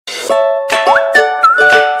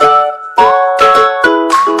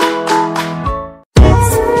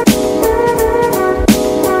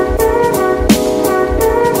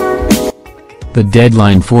The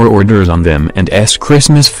deadline for orders on the M&S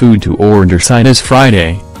Christmas Food to order site is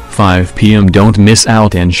Friday, 5 p.m. Don't miss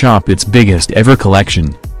out and shop its biggest ever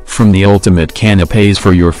collection, from the ultimate canapes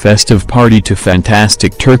for your festive party to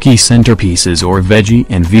fantastic turkey centerpieces or veggie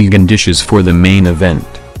and vegan dishes for the main event.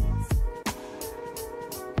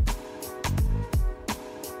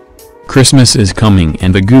 Christmas is coming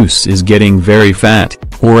and the goose is getting very fat,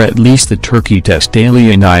 or at least the turkey Tess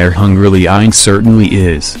Daly and I are hungrily eyeing certainly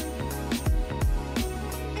is.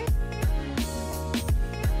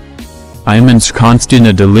 I'm ensconced in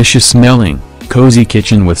a delicious-smelling, cozy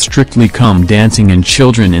kitchen with Strictly Come Dancing and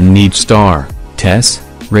children in need star, Tess,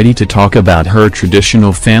 ready to talk about her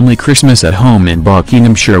traditional family Christmas at home in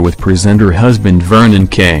Buckinghamshire with presenter husband Vernon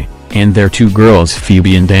K, and their two girls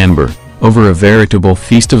Phoebe and Amber, over a veritable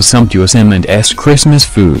feast of sumptuous M&S Christmas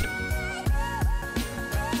food.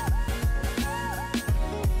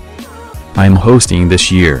 I'm hosting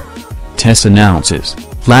this year, Tess announces.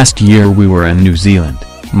 Last year we were in New Zealand.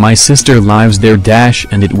 My sister lives there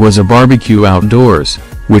and it was a barbecue outdoors,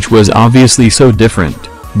 which was obviously so different,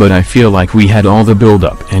 but I feel like we had all the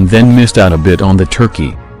build-up and then missed out a bit on the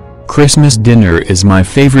turkey. Christmas dinner is my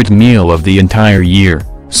favorite meal of the entire year,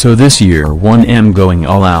 so this year I'm going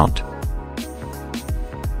all out.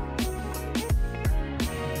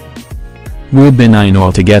 We'll be 9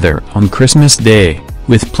 all together on Christmas Day,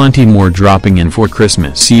 with plenty more dropping in for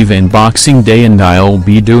Christmas Eve and Boxing Day, and I'll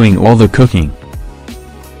be doing all the cooking.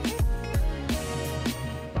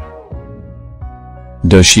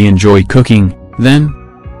 Does she enjoy cooking, then?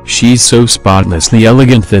 She's so spotlessly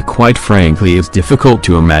elegant that quite frankly it's difficult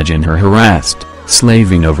to imagine her harassed,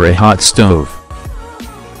 slaving over a hot stove.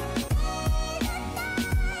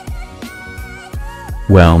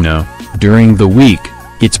 Well no, during the week,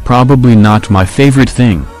 it's probably not my favorite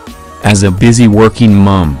thing. As a busy working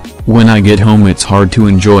mum, when I get home it's hard to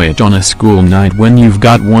enjoy it on a school night when you've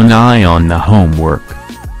got one eye on the homework.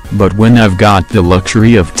 But when I've got the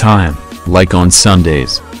luxury of time, like on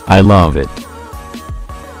Sundays, I love it.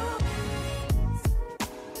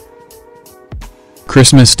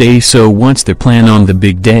 Christmas Day. So what's the plan on the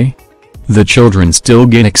big day? The children still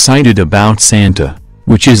get excited about Santa,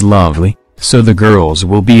 which is lovely, so the girls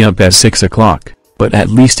will be up at 6 o'clock, but at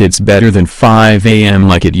least it's better than 5 a.m.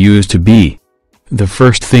 like it used to be. The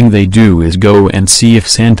first thing they do is go and see if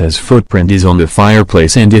Santa's footprint is on the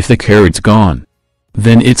fireplace and if the carrot's gone.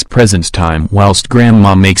 Then it's presents time whilst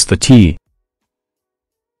Grandma makes the tea.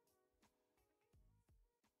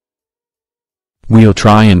 We'll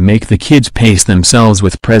try and make the kids pace themselves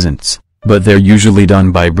with presents, but they're usually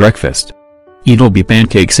done by breakfast. It'll be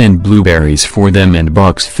pancakes and blueberries for them and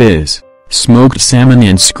Buck's Fizz, smoked salmon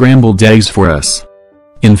and scrambled eggs for us.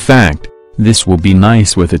 In fact, this will be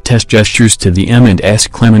nice with the Tess gestures to the M&S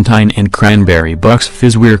Clementine and Cranberry Buck's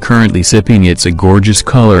Fizz we're currently sipping. It's a gorgeous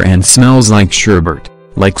color and smells like sherbet,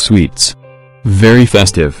 like sweets. Very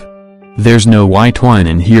festive. There's no white wine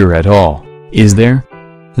in here at all, is there?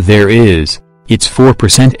 There is, it's 4%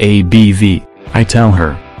 ABV, I tell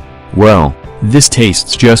her. Well, this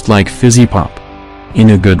tastes just like fizzy pop.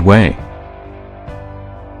 In a good way.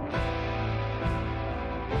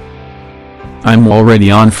 I'm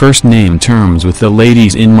already on first-name terms with the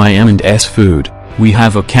ladies in my M&S Food. We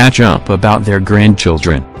have a catch-up about their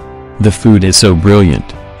grandchildren. The food is so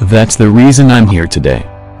brilliant, that's the reason I'm here today.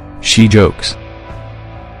 She jokes.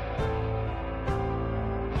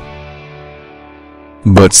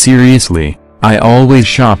 But seriously, I always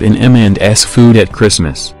shop in M&S Food at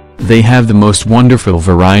Christmas. They have the most wonderful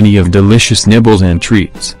variety of delicious nibbles and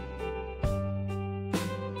treats.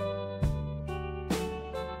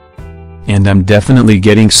 And I'm definitely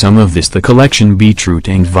getting some of this. The collection beetroot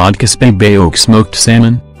and vodka spey smoked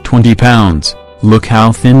salmon, 20 pounds, look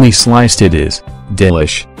how thinly sliced it is,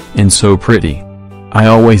 delish, and so pretty. I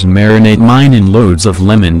always marinate mine in loads of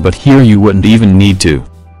lemon, but here you wouldn't even need to.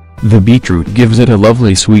 The beetroot gives it a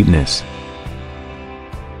lovely sweetness.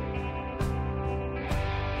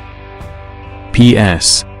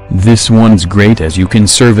 P.S. This one's great as you can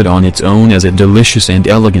serve it on its own as a delicious and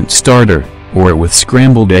elegant starter, or with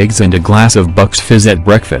scrambled eggs and a glass of Buck's Fizz at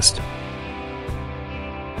breakfast.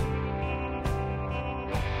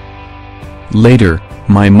 Later,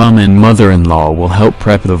 my mum and mother-in-law will help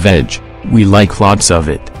prep the veg. We like lots of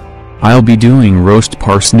it. I'll be doing roast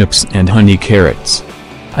parsnips and honey carrots.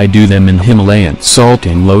 I do them in Himalayan salt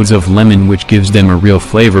and loads of lemon, which gives them a real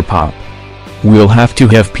flavor pop. We'll have to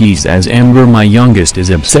have peas as Amber, my youngest, is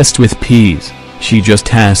obsessed with peas. She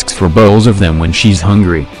just asks for bowls of them when she's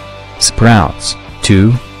hungry. Sprouts,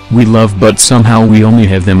 too, we love, but somehow we only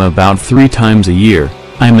have them about 3 times a year.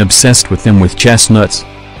 I'm obsessed with them with chestnuts.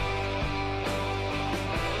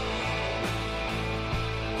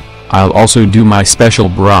 I'll also do my special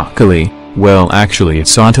broccoli, well actually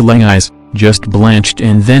it's sautelengais, just blanched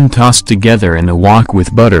and then tossed together in a wok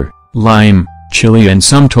with butter, lime, chili and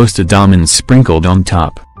some toasted almonds sprinkled on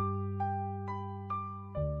top.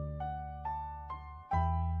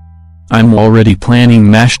 I'm already planning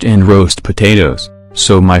mashed and roast potatoes,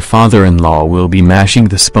 so my father-in-law will be mashing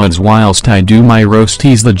the spuds whilst I do my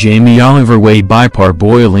roasties the Jamie Oliver way by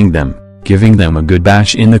parboiling them, giving them a good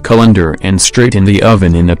bash in the colander and straight in the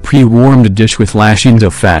oven in a pre-warmed dish with lashings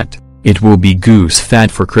of fat. It will be goose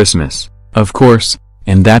fat for Christmas, of course,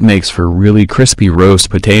 and that makes for really crispy roast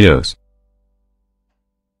potatoes.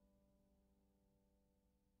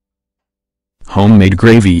 Homemade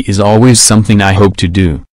gravy is always something I hope to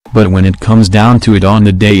do. But when it comes down to it on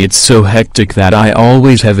the day it's so hectic that I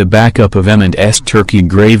always have a backup of M&S turkey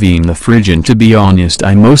gravy in the fridge, and to be honest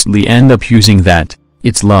I mostly end up using that.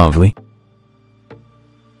 It's lovely.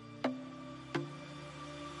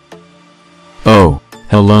 Oh,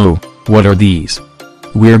 hello, what are these?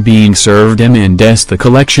 We're being served M&S The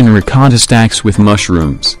Collection ricotta stacks with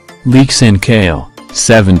mushrooms, leeks and kale,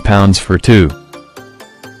 £7 for 2.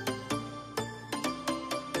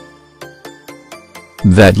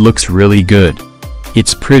 That looks really good.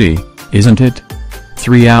 It's pretty, isn't it?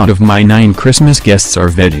 3 out of my 9 Christmas guests are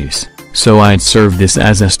veggies, so I'd serve this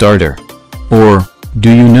as a starter. Or, do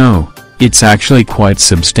you know, it's actually quite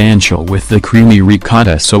substantial with the creamy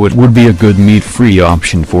ricotta, so it would be a good meat-free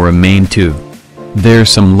option for a main too. There's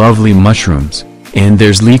some lovely mushrooms, and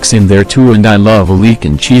there's leeks in there too, and I love a leek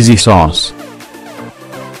and cheesy sauce.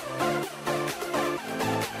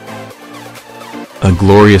 A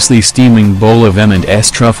gloriously steaming bowl of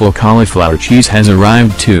M&S truffle cauliflower cheese has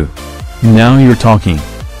arrived too. Now you're talking!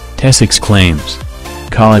 Tess exclaims.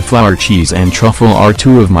 Cauliflower cheese and truffle are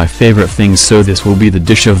 2 of my favorite things, so this will be the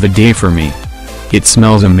dish of the day for me. It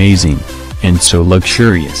smells amazing, and so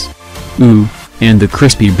luxurious. Ooh, and the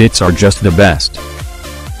crispy bits are just the best.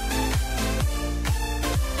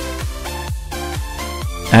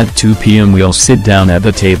 At 2 p.m. we'll sit down at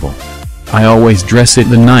the table. I always dress it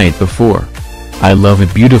the night before. I love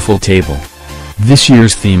a beautiful table. This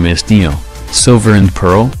year's theme is teal, silver and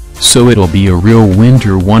pearl, so it'll be a real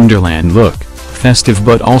winter wonderland look, festive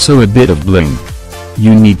but also a bit of bling.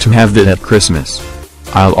 You need to have that at Christmas.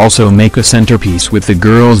 I'll also make a centerpiece with the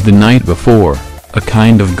girls the night before, a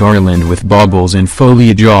kind of garland with baubles and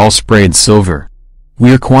foliage all sprayed silver.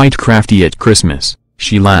 We're quite crafty at Christmas,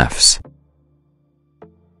 she laughs.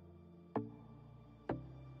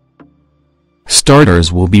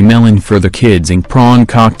 Starters will be melon for the kids and prawn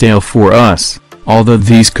cocktail for us, although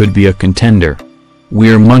these could be a contender.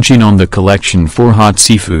 We're munching on the collection for hot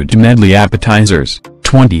seafood medley appetizers,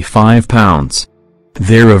 £25.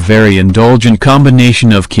 They're a very indulgent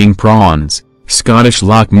combination of king prawns, Scottish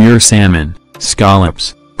Lochmere salmon,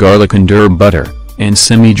 scallops, garlic and herb butter, and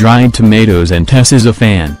semi-dried tomatoes, and Tess is a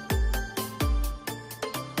fan.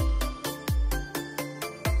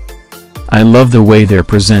 I love the way they're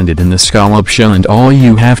presented in the scallop shell, and all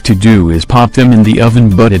you have to do is pop them in the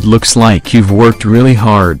oven, but it looks like you've worked really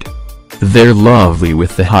hard. They're lovely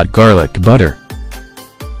with the hot garlic butter.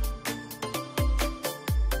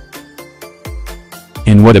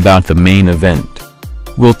 And what about the main event?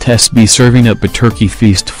 Will Tess be serving up a turkey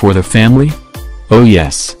feast for the family? Oh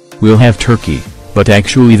yes, we'll have turkey, but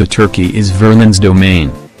actually the turkey is Vernon's domain.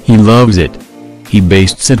 He loves it. He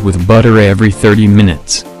bastes it with butter every 30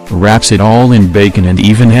 minutes. Wraps it all in bacon and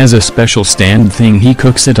even has a special stand thing he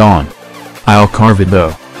cooks it on. I'll carve it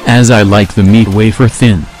though, as I like the meat wafer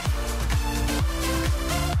thin.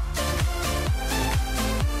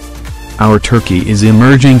 Our turkey is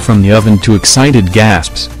emerging from the oven to excited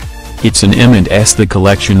gasps. It's an M&S The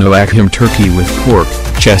Collection Oakham turkey with pork,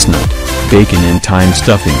 chestnut, bacon and thyme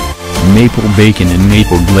stuffing, maple bacon and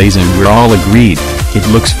maple glaze, and we're all agreed, it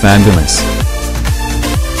looks fabulous.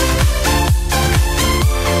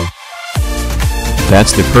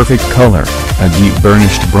 That's the perfect color, a deep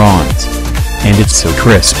burnished bronze. And it's so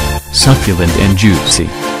crisp, succulent and juicy.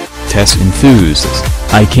 Tess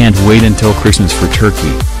enthuses, I can't wait until Christmas for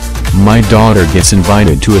turkey. My daughter gets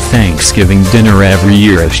invited to a Thanksgiving dinner every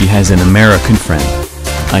year as she has an American friend.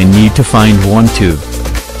 I need to find one too.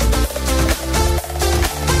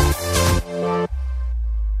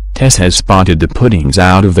 Tess has spotted the puddings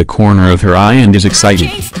out of the corner of her eye and is excited.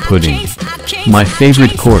 Pudding. My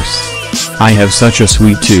favorite course. I have such a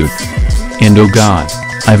sweet tooth. And oh god,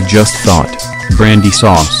 I've just thought, brandy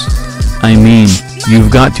sauce. I mean,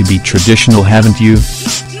 you've got to be traditional, haven't you?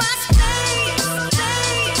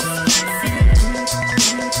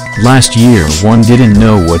 Last year one didn't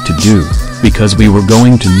know what to do, because we were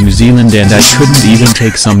going to New Zealand and I couldn't even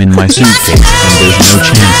take some in my suitcase and there's no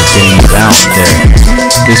chance of getting it out there.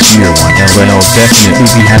 This year I'll definitely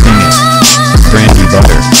be having it. Brandy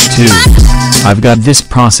butter, too. I've got this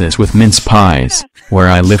process with mince pies, where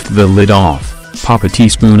I lift the lid off, pop a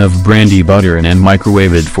teaspoon of brandy butter in and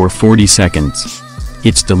microwave it for 40 seconds.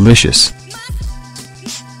 It's delicious.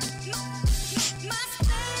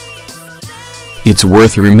 It's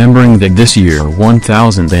worth remembering that this year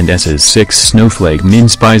 1000's 6 snowflake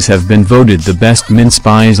mince pies have been voted the best mince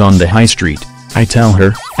pies on the high street, I tell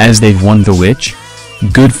her, as they've won the which?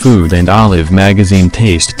 Good Food and Olive magazine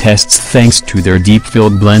taste tests thanks to their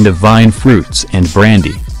deep-filled blend of vine fruits and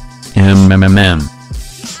brandy.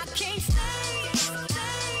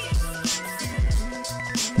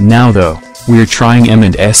 Now though, we're trying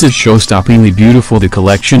M&S's show-stoppingly beautiful The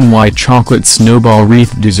Collection White Chocolate Snowball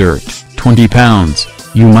Wreath Dessert,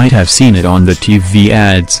 £20. You might have seen it on the TV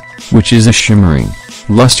ads, which is a shimmering,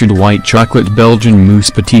 lustered white chocolate Belgian mousse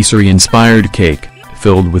patisserie-inspired cake,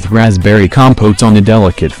 filled with raspberry compote on a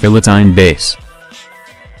delicate fillotine base.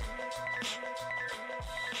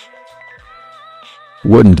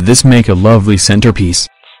 Wouldn't this make a lovely centerpiece?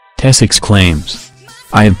 Tess exclaims.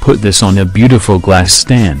 I'd put this on a beautiful glass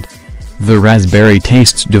stand. The raspberry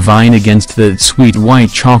tastes divine against the sweet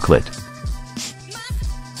white chocolate.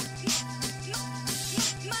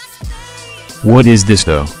 What is this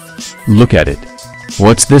though? Look at it.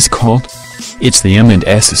 What's this called? It's the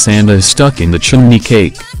M&S Santa stuck in the chimney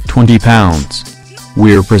cake, £20.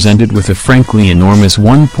 We're presented with a frankly enormous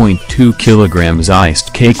 1.2 kilograms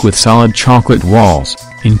iced cake with solid chocolate walls,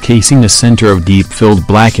 encasing a center of deep-filled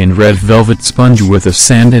black and red velvet sponge with a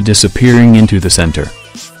Santa disappearing into the center.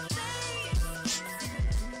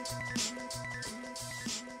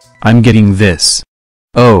 I'm getting this.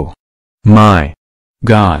 Oh my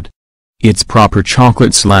God. It's proper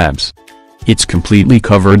chocolate slabs. It's completely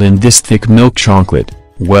covered in this thick milk chocolate.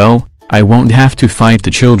 Well, I won't have to fight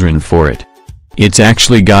the children for it. It's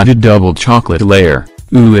actually got a double chocolate layer.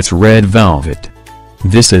 Ooh, it's red velvet.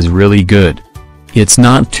 This is really good. It's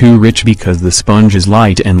not too rich because the sponge is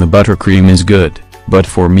light and the buttercream is good, but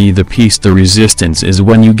for me the piece de resistance is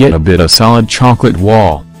when you get a bit of solid chocolate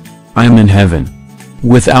wall. I'm in heaven.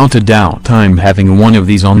 Without a doubt I'm having one of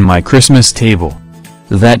these on my Christmas table.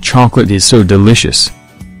 That chocolate is so delicious.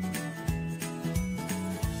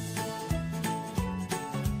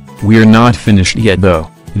 We're not finished yet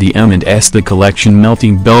though. The M&S The Collection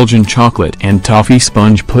Melting Belgian Chocolate and Toffee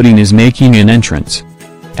Sponge Pudding is making an entrance.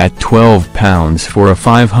 At £12 for a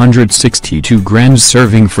 562 grams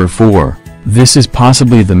serving for 4, this is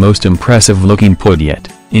possibly the most impressive looking pud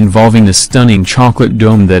yet, involving a stunning chocolate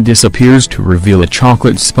dome that disappears to reveal a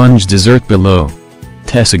chocolate sponge dessert below.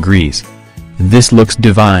 Tess agrees. This looks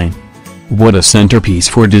divine. What a centerpiece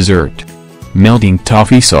for dessert. Melting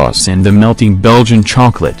toffee sauce and the melting Belgian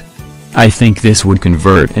chocolate. I think this would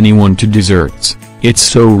convert anyone to desserts. It's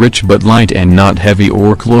so rich but light and not heavy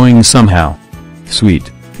or cloying somehow.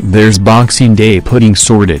 Sweet. There's Boxing Day pudding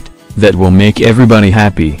sorted, that will make everybody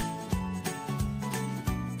happy.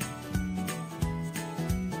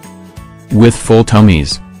 With full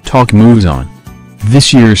tummies, talk moves on.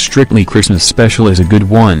 This year's Strictly Christmas special is a good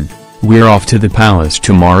one. We're off to the palace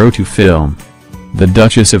tomorrow to film. The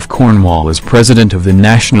Duchess of Cornwall is president of the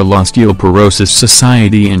National Osteoporosis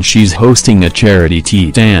Society and she's hosting a charity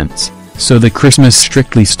tea dance, so the Christmas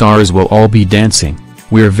Strictly stars will all be dancing.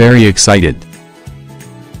 We're very excited.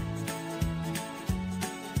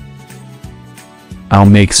 I'll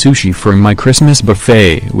make sushi for my Christmas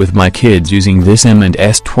buffet with my kids using this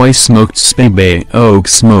M&S twice smoked Spey Oak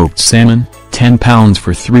smoked salmon, £10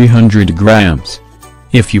 for 300 grams.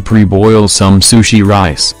 If you pre-boil some sushi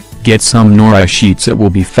rice, get some nori sheets, it will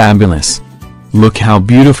be fabulous. Look how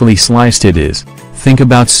beautifully sliced it is. Think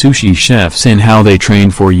about sushi chefs and how they train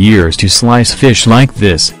for years to slice fish like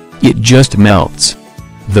this. It just melts.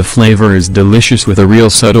 The flavor is delicious with a real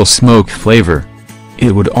subtle smoke flavor.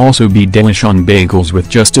 It would also be delish on bagels with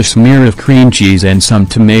just a smear of cream cheese and some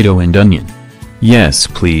tomato and onion. Yes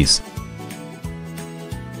please.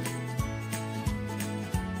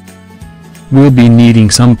 We'll be needing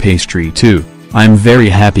some pastry too. I'm very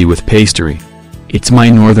happy with pastry. It's my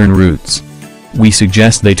northern roots. We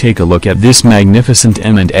suggest they take a look at this magnificent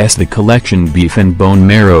M&S The Collection beef and bone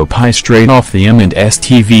marrow pie straight off the M&S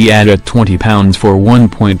TV ad at £20 for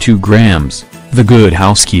 1.2 grams. The Good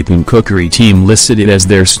Housekeeping Cookery team listed it as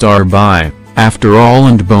their star buy. After all,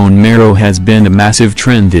 and bone marrow has been a massive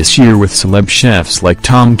trend this year with celeb chefs like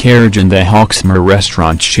Tom Kerridge and the Hawksmoor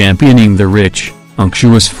restaurant championing the rich,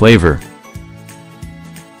 unctuous flavor.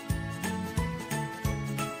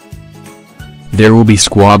 there will be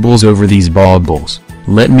squabbles over these baubles,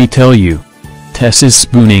 let me tell you. Tess is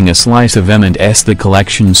spooning a slice of M&S The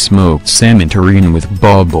Collection smoked salmon terrine with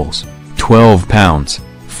baubles, 12 pounds,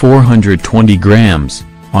 420 grams,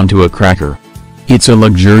 onto a cracker. It's a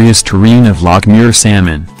luxurious terrine of Lochmere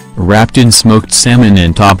salmon, wrapped in smoked salmon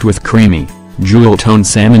and topped with creamy, jewel-toned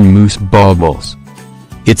salmon mousse baubles.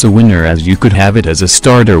 It's a winner, as you could have it as a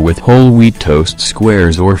starter with whole wheat toast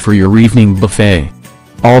squares or for your evening buffet.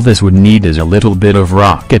 All this would need is a little bit of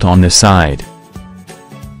rocket on the side.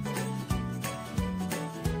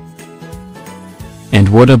 And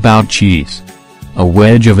what about cheese? A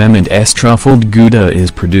wedge of M&S truffled Gouda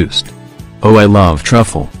is produced. Oh, I love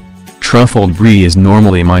truffle. Truffled brie is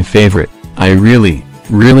normally my favorite. I really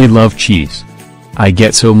love cheese. I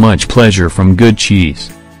get so much pleasure from good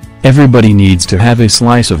cheese. Everybody needs to have a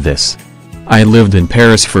slice of this. I lived in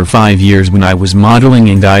Paris for 5 years when I was modeling,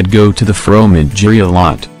 and I'd go to the fromagerie a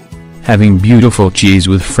lot. Having beautiful cheese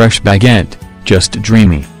with fresh baguette, just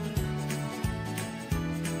dreamy.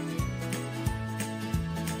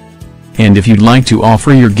 And if you'd like to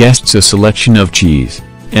offer your guests a selection of cheese,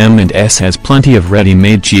 M&S has plenty of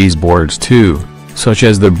ready-made cheese boards too, such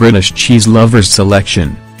as the British Cheese Lovers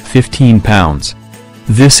Selection, 15 pounds.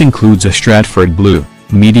 This includes a Stratford Blue,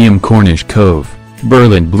 medium Cornish Cove,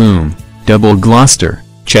 Berlin Bloom, double Gloucester,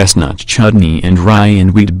 chestnut chutney and rye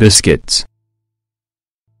and wheat biscuits.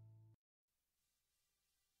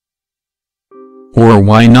 Or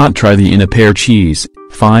why not try the In-A-Pear cheese,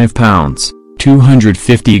 5 pounds,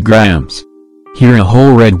 250 grams. Here a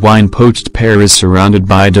whole red wine poached pear is surrounded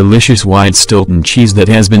by delicious white Stilton cheese that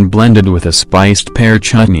has been blended with a spiced pear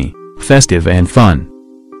chutney, festive and fun.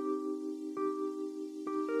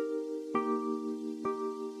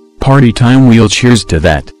 Party time, we'll cheers to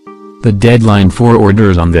that. The deadline for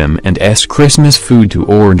orders on the M&S Christmas Food to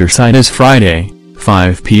order site is Friday,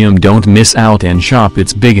 5 p.m. Don't miss out and shop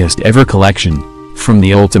its biggest ever collection, from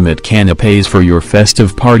the ultimate canapes for your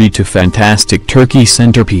festive party to fantastic turkey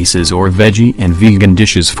centerpieces or veggie and vegan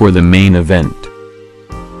dishes for the main event.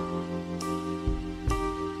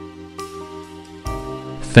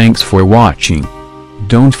 Thanks for watching.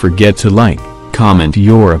 Don't forget to like, comment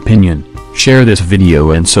your opinion, share this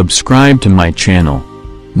video and subscribe to my channel.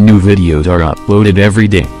 New videos are uploaded every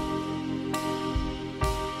day.